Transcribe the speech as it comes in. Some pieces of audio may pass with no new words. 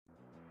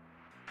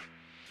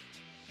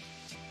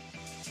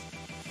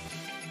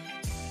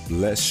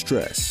less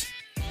stress,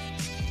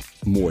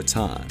 more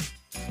time,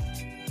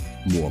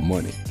 more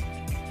money.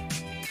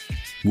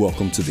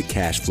 Welcome to the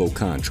Cash Flow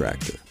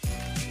Contractor,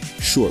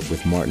 short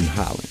with Martin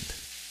Holland.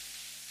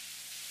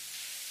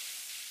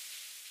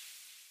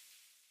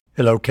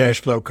 Hello,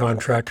 Cash Flow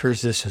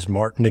Contractors. This is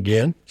Martin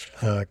again.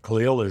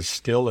 Khalil is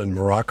still in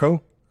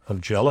Morocco. I'm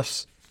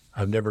jealous.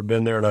 I've never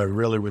been there, and I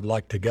really would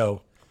like to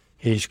go.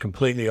 He's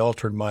completely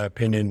altered my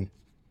opinion,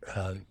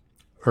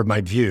 or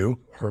my view,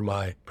 or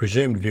my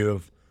presumed view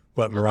of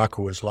what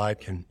Morocco was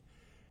like, and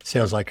it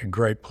sounds like a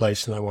great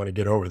place, and I want to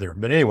get over there.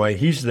 But anyway,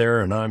 he's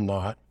there, and I'm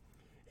not,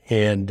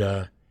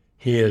 and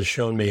he has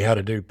shown me how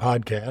to do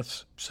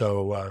podcasts,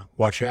 so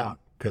watch out,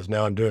 because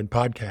now I'm doing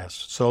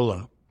podcasts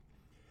solo.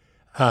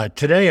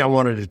 Today, I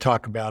wanted to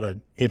talk about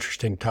an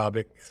interesting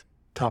topic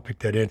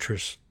that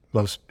interests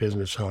most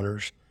business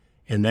owners,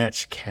 and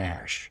that's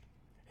cash,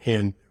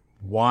 and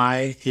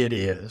why it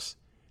is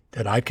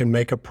that I can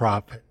make a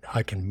profit,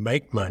 I can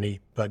make money,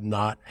 but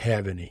not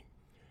have any.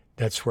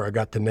 That's where I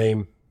got the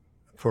name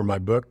for my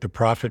book, The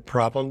Profit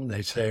Problem.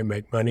 They say I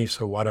make money,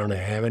 so why don't I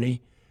have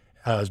any?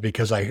 Is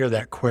because I hear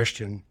that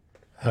question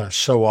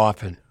so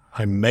often.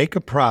 I make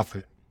a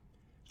profit,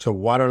 so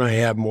why don't I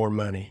have more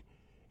money?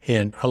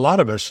 And a lot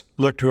of us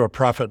look to a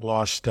profit and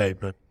loss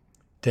statement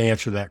to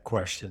answer that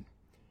question.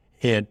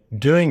 And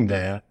doing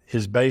that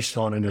is based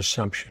on an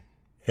assumption,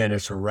 and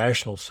it's a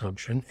rational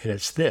assumption, and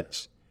it's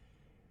this.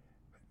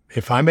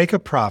 If I make a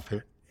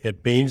profit,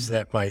 it means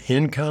that my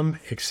income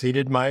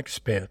exceeded my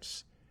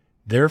expense.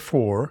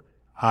 Therefore,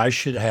 I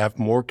should have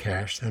more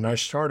cash than I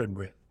started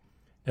with.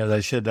 As I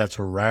said, that's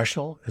a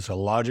rational, it's a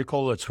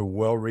logical, it's a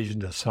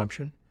well-reasoned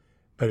assumption,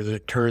 but as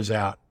it turns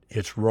out,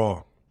 it's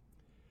wrong.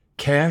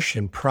 Cash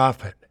and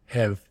profit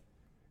have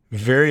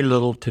very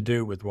little to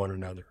do with one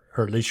another,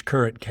 or at least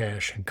current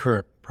cash and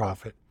current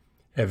profit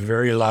have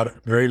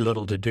very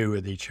little to do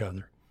with each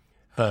other.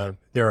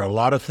 There are a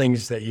lot of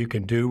things that you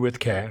can do with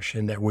cash,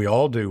 and that we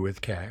all do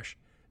with cash,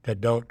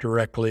 that don't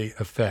directly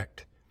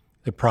affect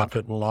the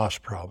profit and loss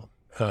problem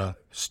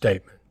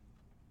statement.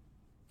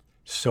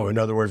 So in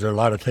other words, there are a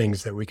lot of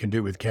things that we can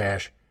do with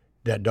cash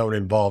that don't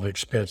involve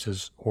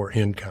expenses or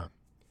income.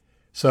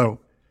 So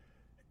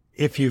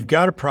if you've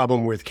got a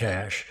problem with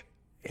cash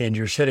and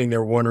you're sitting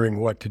there wondering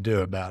what to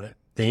do about it,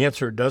 the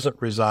answer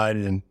doesn't reside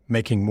in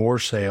making more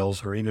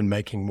sales or even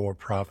making more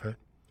profit.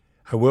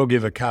 I will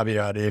give a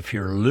caveat. If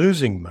you're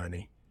losing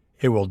money,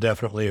 it will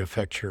definitely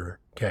affect your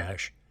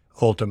cash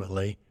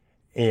ultimately,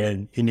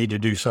 and you need to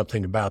do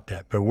something about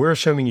that. But we're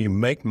assuming you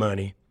make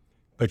money,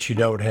 but you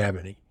don't have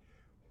any.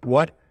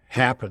 What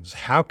happens?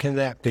 How can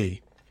that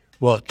be?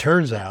 Well, it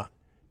turns out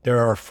there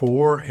are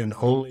 4 and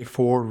only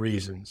 4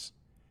 reasons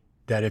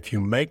that if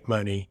you make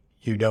money,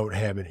 you don't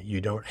have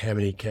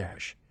any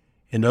cash.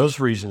 And those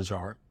reasons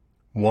are,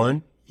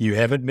 1, you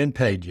haven't been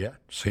paid yet.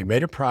 So you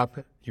made a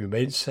profit, you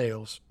made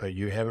sales, but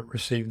you haven't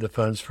received the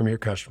funds from your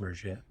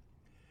customers yet.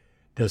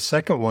 The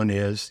second one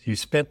is you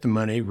spent the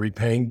money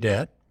repaying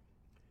debt.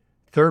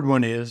 Third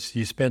one is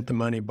you spent the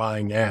money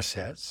buying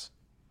assets.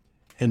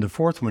 And the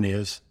fourth one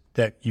is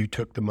that you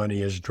took the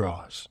money as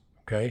draws.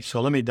 Okay, so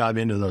let me dive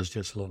into those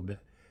just a little bit.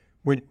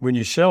 When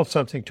you sell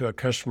something to a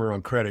customer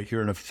on credit,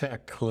 you're in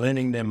effect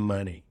lending them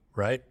money,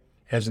 right,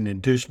 as an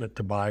inducement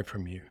to buy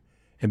from you.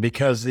 And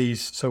because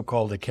these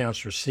so-called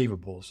accounts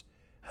receivables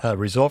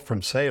result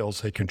from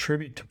sales, they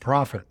contribute to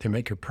profit. They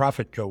make your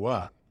profit go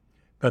up.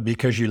 But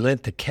because you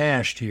lent the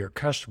cash to your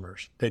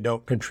customers, they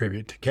don't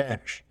contribute to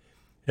cash.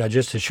 Now,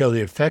 just to show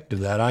the effect of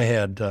that, I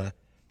had a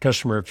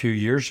customer a few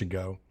years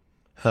ago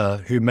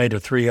who made a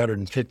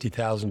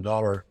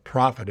 $350,000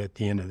 profit at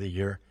the end of the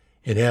year.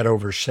 It had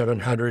over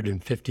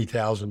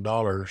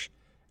 $750,000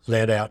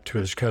 lent out to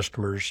his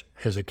customers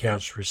as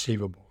accounts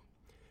receivable.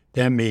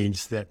 That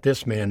means that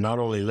this man not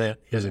only lent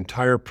his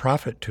entire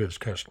profit to his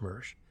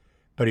customers,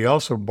 but he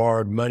also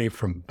borrowed money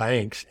from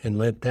banks and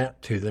lent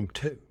that to them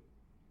too.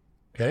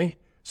 Okay?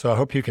 So I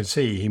hope you can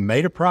see he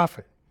made a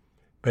profit,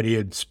 but he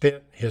had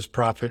spent his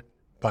profit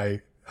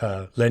by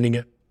lending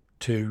it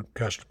to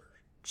customers.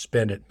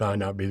 Spend it might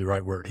not be the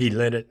right word. He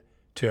lent it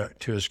to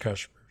his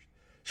customers.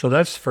 So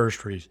that's the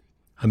first reason.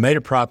 I made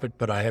a profit,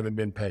 but I haven't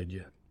been paid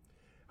yet.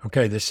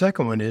 Okay, the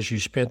second one is you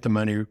spent the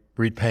money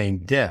repaying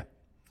debt.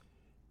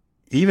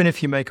 Even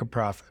if you make a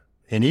profit,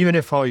 and even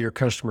if all your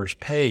customers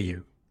pay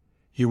you,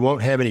 you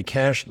won't have any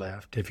cash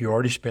left if you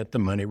already spent the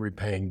money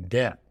repaying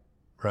debt,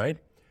 right?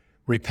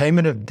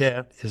 Repayment of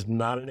debt is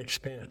not an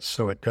expense,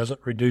 so it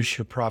doesn't reduce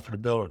your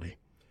profitability,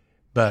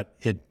 but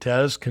it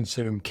does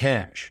consume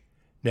cash.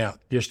 Now,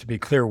 just to be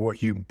clear,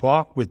 what you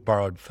bought with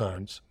borrowed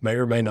funds may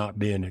or may not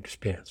be an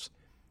expense,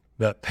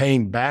 but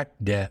paying back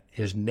debt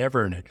is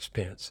never an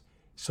expense,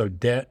 so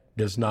debt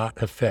does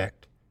not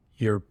affect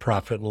your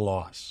profit and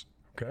loss,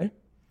 okay?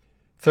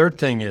 Third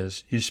thing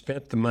is you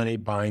spent the money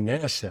buying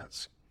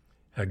assets.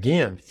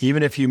 Again,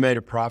 even if you made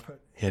a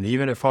profit and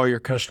even if all your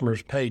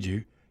customers paid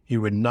you, you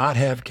would not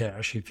have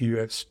cash if you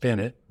had spent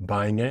it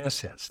buying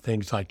assets,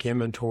 things like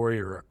inventory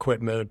or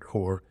equipment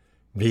or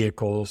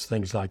vehicles,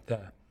 things like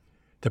that.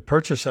 The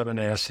purchase of an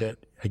asset,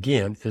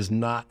 again, is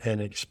not an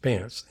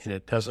expense, and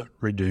it doesn't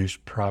reduce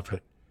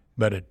profit,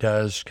 but it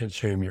does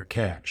consume your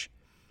cash.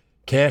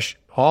 Cash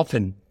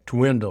often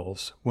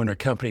dwindles when a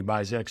company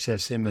buys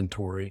excess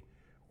inventory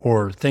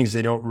or things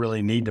they don't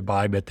really need to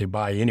buy, but they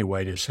buy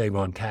anyway to save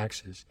on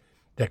taxes.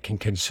 That can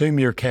consume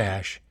your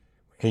cash,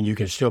 and you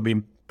can still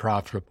be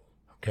profitable.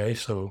 Okay,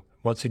 so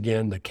once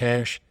again, the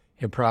cash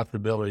and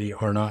profitability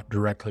are not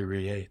directly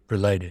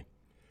related.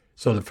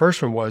 So the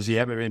first one was you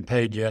haven't been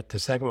paid yet. The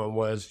second one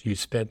was you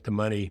spent the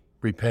money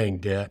repaying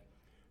debt.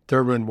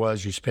 Third one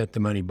was you spent the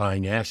money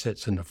buying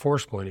assets. And the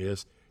fourth one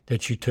is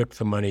that you took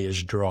the money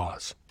as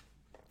draws.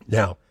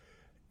 Now,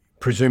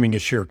 presuming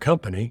it's your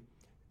company,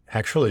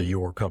 actually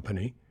your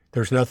company,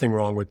 there's nothing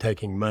wrong with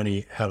taking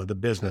money out of the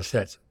business.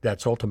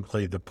 That's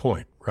ultimately the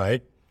point,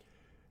 right?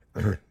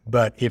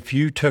 But if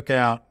you took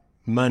out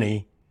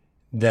money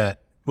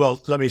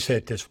well, let me say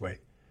it this way.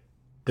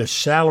 The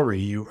salary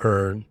you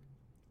earn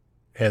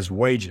as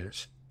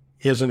wages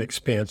is an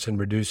expense and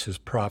reduces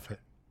profit.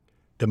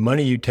 The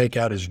money you take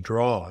out as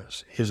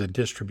draws is a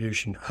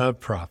distribution of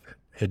profit.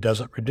 It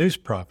doesn't reduce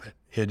profit.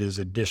 It is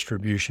a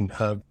distribution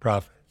of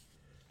profit.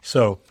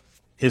 So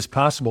it's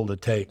possible to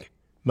take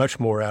much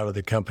more out of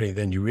the company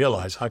than you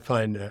realize. I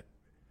find that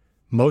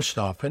most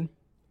often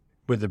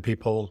with the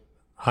people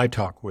I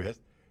talk with,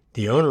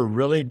 the owner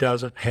really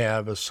doesn't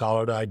have a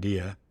solid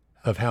idea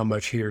of how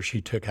much he or she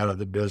took out of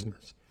the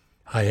business.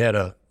 I had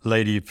a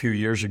lady a few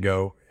years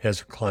ago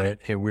as a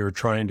client, and we were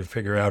trying to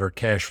figure out her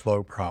cash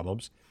flow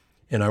problems.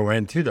 And I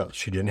ran through those.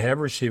 She didn't have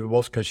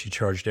receivables because she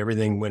charged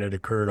everything when it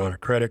occurred on a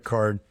credit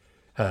card.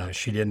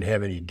 She didn't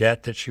have any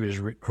debt that she was,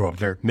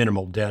 very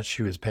minimal debt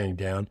she was paying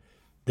down.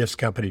 This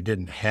company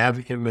didn't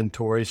have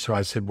inventory, so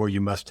I said, well,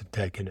 you must have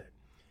taken it.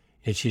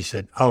 And she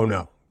said, oh,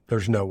 no,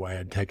 there's no way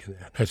I'd taken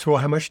that. I said,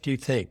 well, how much do you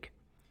think?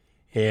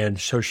 And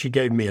so she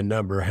gave me a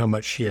number, how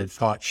much she had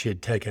thought she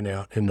had taken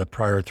out in the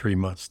prior 3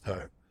 months,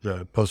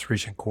 the most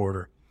recent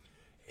quarter.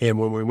 And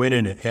when we went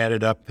in and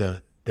added up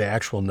the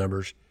actual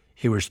numbers,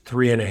 it was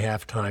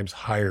 3.5 times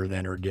higher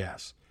than her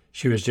guess.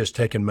 She was just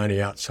taking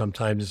money out,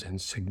 sometimes in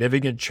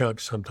significant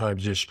chunks,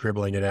 sometimes just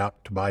scribbling it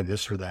out to buy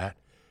this or that.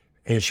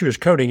 And she was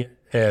coding it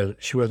as,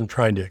 she wasn't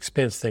trying to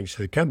expense things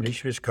to the company,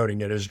 she was coding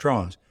it as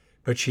draws.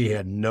 But she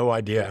had no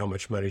idea how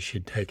much money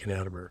she'd taken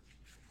out of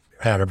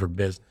her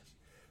business.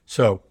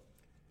 So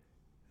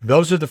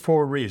those are the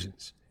 4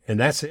 reasons, and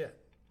that's it.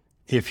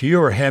 If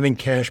you are having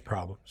cash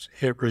problems,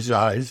 it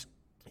resides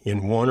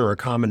in one or a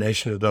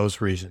combination of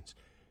those reasons.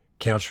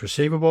 Accounts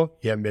receivable,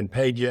 you haven't been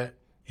paid yet,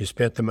 you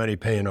spent the money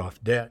paying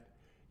off debt,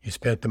 you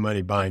spent the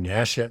money buying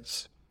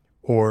assets,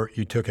 or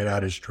you took it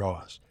out as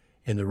draws.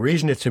 And the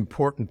reason it's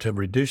important to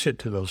reduce it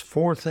to those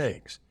 4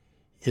 things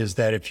is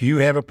that if you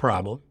have a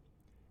problem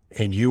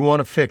and you want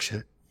to fix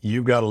it,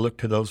 you've got to look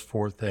to those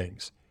 4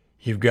 things.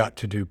 You've got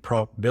to do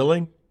prompt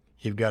billing.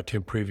 You've got to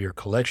improve your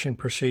collection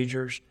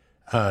procedures.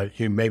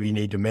 You maybe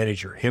need to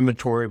manage your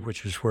inventory,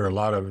 which is where a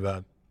lot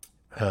of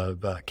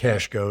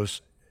cash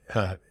goes.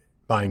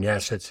 Buying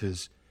assets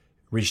is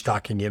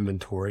restocking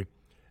inventory.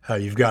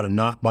 You've got to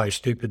not buy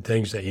stupid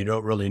things that you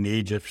don't really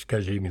need just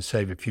because you can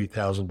save a few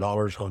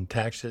 $1,000s on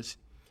taxes.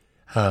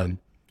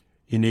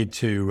 You need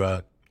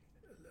to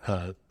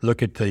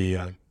look at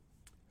the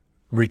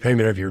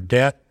repayment of your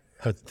debt.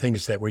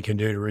 Things that we can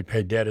do to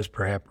repay debt is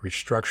perhaps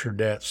restructure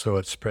debt so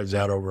it spreads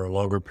out over a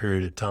longer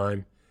period of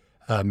time.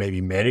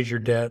 Maybe manage your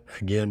debt.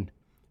 Again,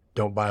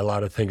 don't buy a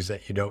lot of things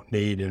that you don't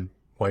need and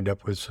wind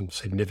up with some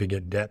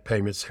significant debt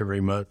payments every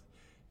month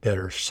that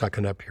are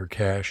sucking up your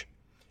cash.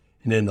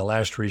 And then the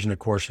last reason, of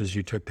course, is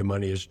you took the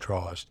money as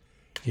draws.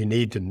 You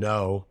need to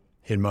know,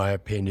 in my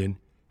opinion,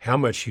 how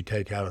much you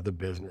take out of the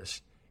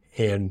business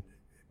and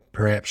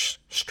perhaps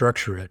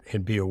structure it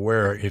and be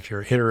aware if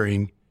you're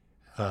entering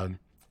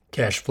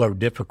cash flow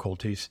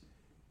difficulties,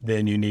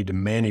 then you need to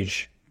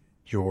manage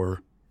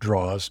your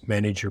draws,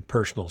 manage your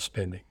personal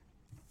spending.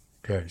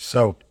 Okay,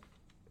 so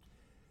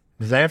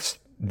that's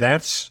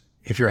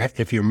if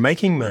you're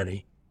making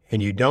money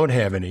and you don't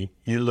have any,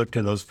 you look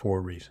to those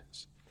 4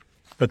 reasons.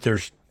 But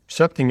there's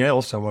something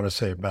else I want to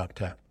say about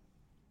that,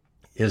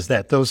 is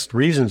that those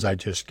reasons I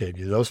just gave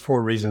you, those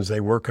 4 reasons, they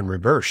work in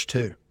reverse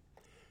too.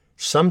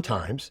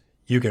 Sometimes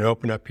you can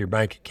open up your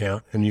bank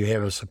account and you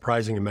have a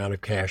surprising amount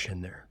of cash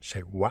in there.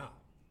 Say, wow,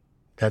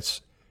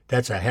 that's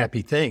a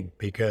happy thing,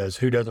 because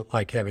who doesn't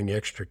like having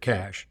extra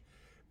cash?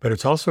 But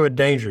it's also a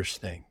dangerous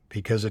thing,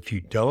 because if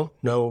you don't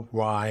know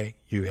why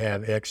you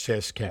have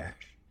excess cash,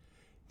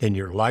 then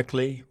you're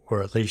likely,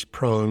 or at least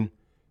prone,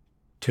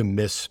 to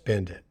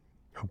misspend it,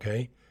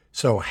 okay?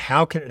 So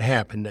how can it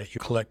happen that you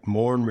collect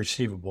more in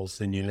receivables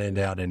than you lend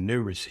out in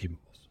new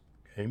receivables,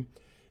 okay?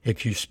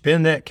 If you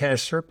spend that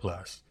cash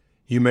surplus,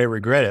 you may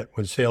regret it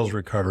when sales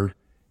recover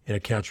and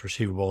accounts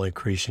receivable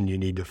increase and you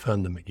need to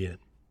fund them again.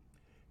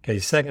 Okay,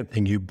 second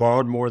thing, you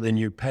borrowed more than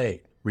you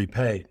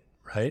repaid,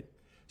 right?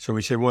 So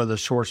we said one of the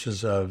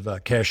sources of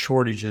cash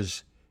shortage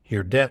is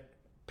your debt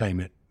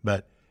payment,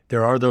 but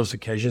there are those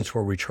occasions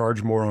where we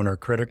charge more on our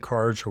credit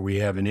cards, or we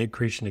have an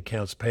increase in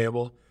accounts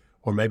payable,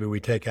 or maybe we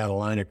take out a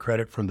line of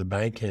credit from the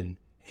bank and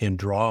and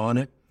draw on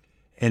it.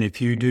 And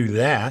if you do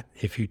that,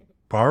 if you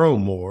borrow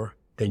more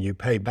than you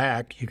pay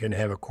back, you can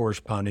have a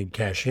corresponding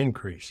cash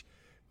increase.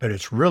 But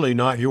it's really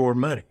not your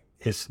money.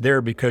 It's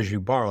there because you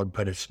borrowed,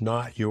 but it's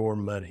not your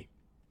money,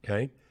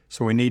 okay?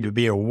 So we need to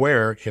be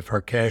aware if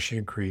our cash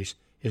increase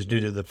is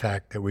due to the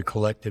fact that we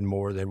collected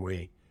more than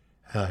we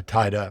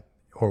tied up,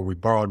 or we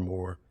borrowed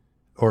more,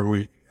 or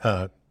we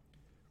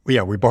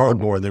borrowed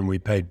more than we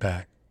paid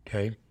back,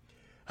 okay?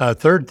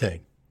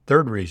 Third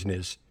reason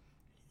is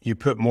you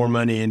put more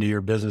money into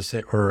your business,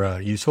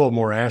 or you sold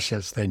more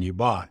assets than you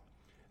bought.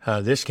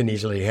 This can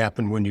easily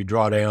happen when you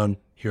draw down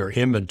your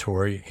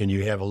inventory and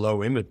you have a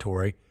low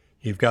inventory.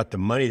 You've got the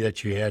money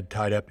that you had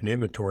tied up in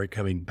inventory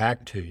coming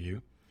back to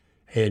you,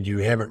 and you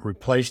haven't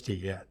replaced it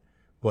yet.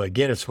 Well,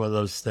 again, it's one of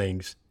those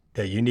things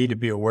that you need to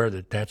be aware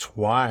that that's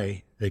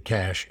why the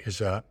cash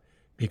is up,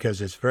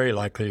 because it's very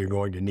likely you're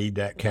going to need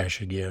that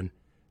cash again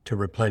to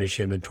replenish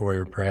inventory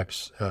or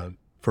perhaps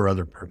for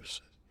other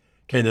purposes.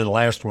 Okay, and then the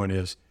last one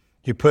is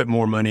you put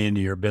more money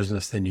into your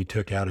business than you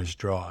took out as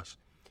draws.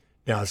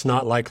 Now, it's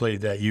not likely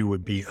that you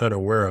would be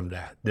unaware of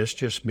that. This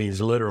just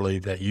means literally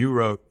that you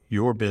wrote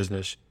your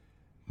business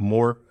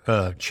more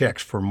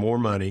checks for more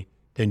money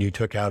than you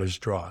took out as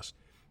draws.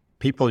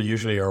 People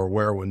usually are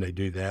aware when they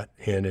do that,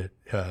 and it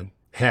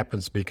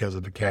happens because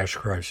of the cash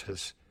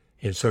crisis,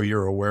 and so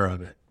you're aware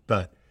of it.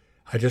 But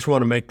I just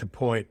want to make the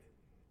point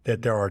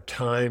that there are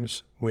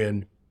times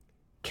when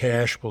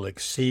cash will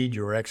exceed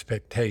your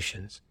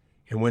expectations,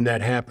 and when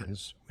that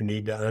happens, we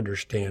need to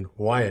understand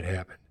why it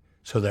happened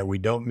so that we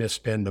don't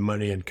misspend the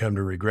money and come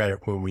to regret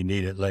it when we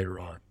need it later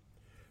on.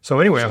 So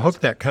anyway, I hope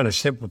that kind of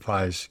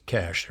simplifies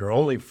cash. There are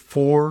only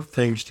 4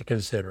 things to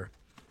consider.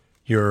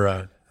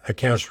 Your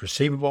accounts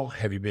receivable,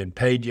 have you been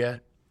paid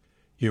yet?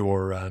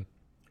 Your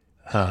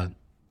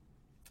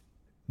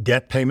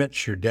debt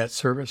payments, your debt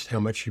service, how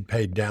much you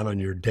paid down on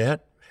your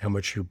debt, how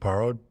much you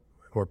borrowed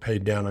or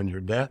paid down on your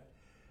debt.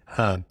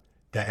 The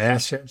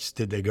assets,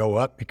 did they go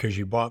up because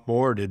you bought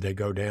more, or did they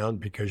go down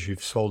because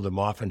you've sold them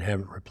off and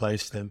haven't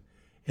replaced them?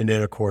 And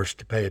then, of course,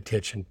 to pay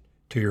attention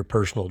to your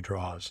personal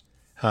draws.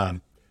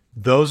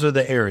 Those are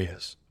the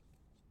areas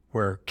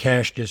where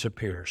cash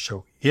disappears.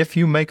 So if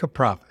you make a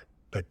profit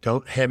but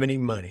don't have any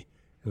money,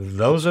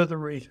 those are the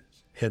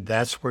reasons, and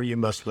that's where you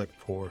must look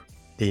for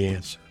the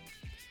answer.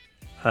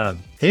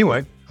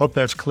 Anyway, hope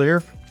that's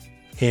clear.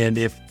 And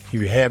if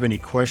you have any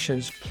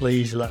questions,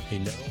 please let me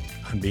know.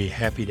 I'd be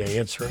happy to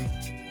answer them.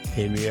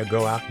 And we'll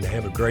go out and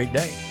have a great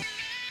day.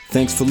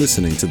 Thanks for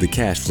listening to The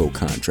Cash Flow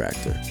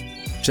Contractor.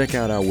 Check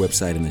out our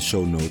website in the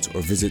show notes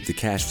or visit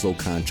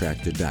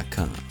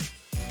thecashflowcontractor.com.